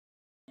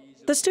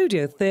The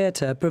Studio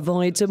Theatre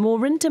provides a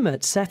more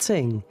intimate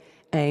setting,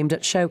 aimed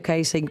at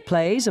showcasing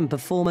plays and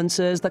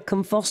performances that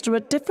can foster a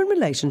different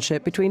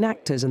relationship between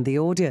actors and the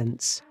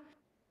audience.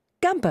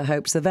 Gamper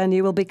hopes the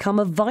venue will become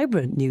a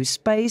vibrant new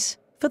space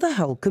for the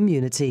whole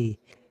community.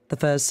 The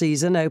first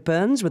season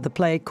opens with a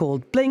play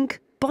called Blink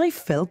by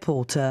Phil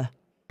Porter.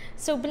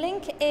 So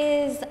Blink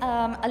is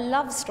a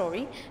love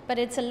story, but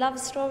it's a love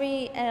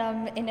story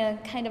in a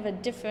kind of a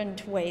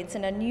different way. It's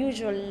an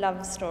unusual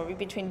love story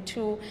between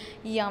two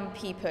young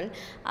people,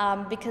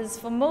 because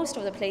for most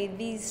of the play,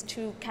 these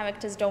two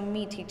characters don't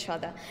meet each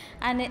other.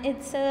 And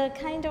it's a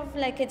kind of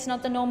like, it's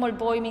not the normal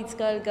boy meets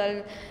girl,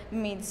 girl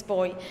meets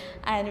boy.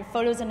 And it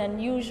follows an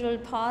unusual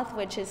path,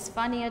 which is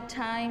funny at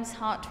times,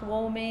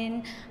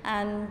 heartwarming,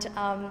 and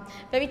a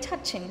very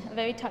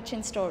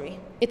touching story.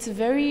 It's a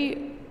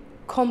very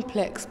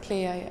complex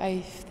play,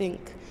 I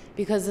think,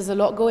 because there's a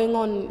lot going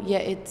on,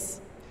 yet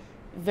it's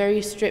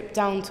very stripped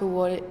down to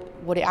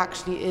what it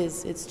actually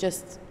is. It's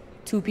just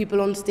two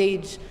people on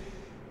stage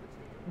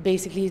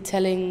basically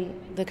telling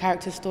the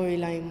character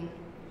storyline.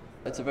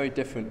 It's a very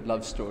different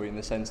love story in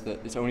the sense that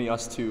it's only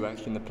us two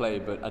actually in the play,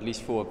 but at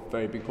least for a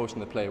very big portion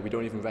of the play, we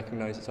don't even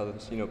recognise each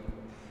other's,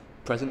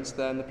 presence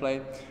there in the play.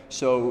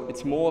 So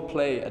it's more a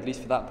play, at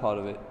least for that part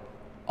of it,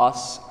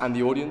 us and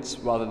the audience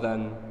rather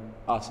than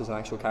us as an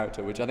actual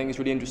character, which I think is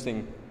really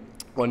interesting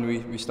when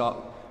we start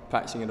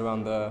practicing it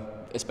around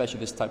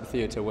especially this type of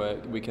theatre where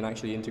we can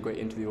actually integrate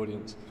into the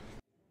audience.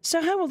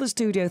 So how will the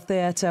Studio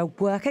Theatre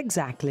work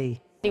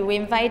exactly? We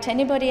invite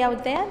anybody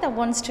out there that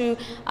wants to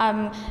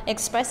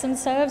express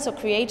themselves or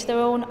create their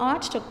own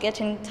art to get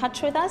in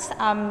touch with us.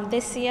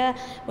 This year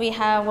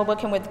we're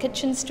working with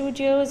kitchen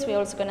studios. We're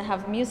also going to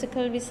have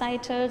musical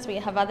recitals. We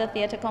have other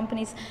theatre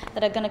companies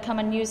that are going to come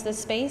and use the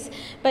space.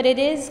 But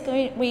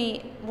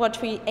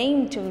what we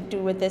aim to do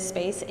with this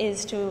space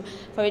is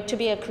for it to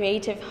be a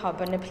creative hub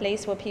and a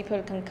place where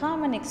people can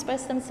come and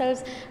express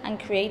themselves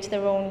and create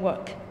their own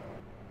work.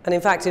 And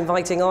in fact,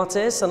 inviting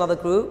artists and other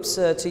groups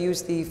to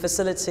use the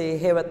facility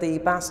here at the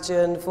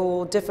Bastion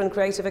for different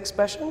creative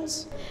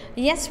expressions?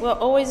 Yes, we're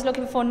always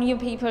looking for new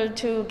people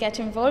to get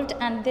involved,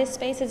 and this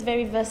space is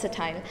very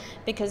versatile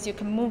because you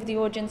can move the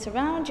audience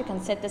around, you can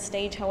set the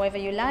stage however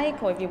you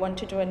like, or if you want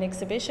to do an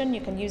exhibition,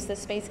 you can use the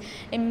space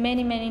in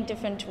many, many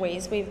different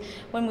ways.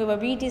 When we were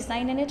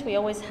redesigning it, we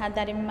always had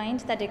that in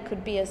mind, that it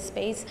could be a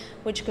space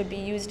which could be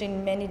used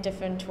in many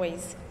different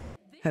ways.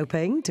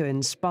 Hoping to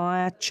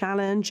inspire,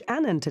 challenge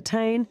and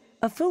entertain,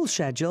 a full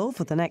schedule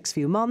for the next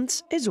few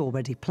months is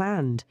already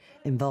planned,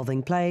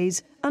 involving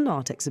plays and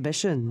art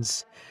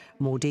exhibitions.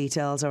 More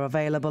details are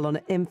available on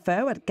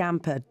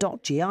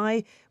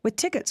info@gamper.gi, with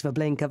tickets for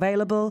Blink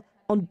available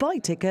on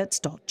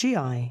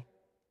buytickets.gi.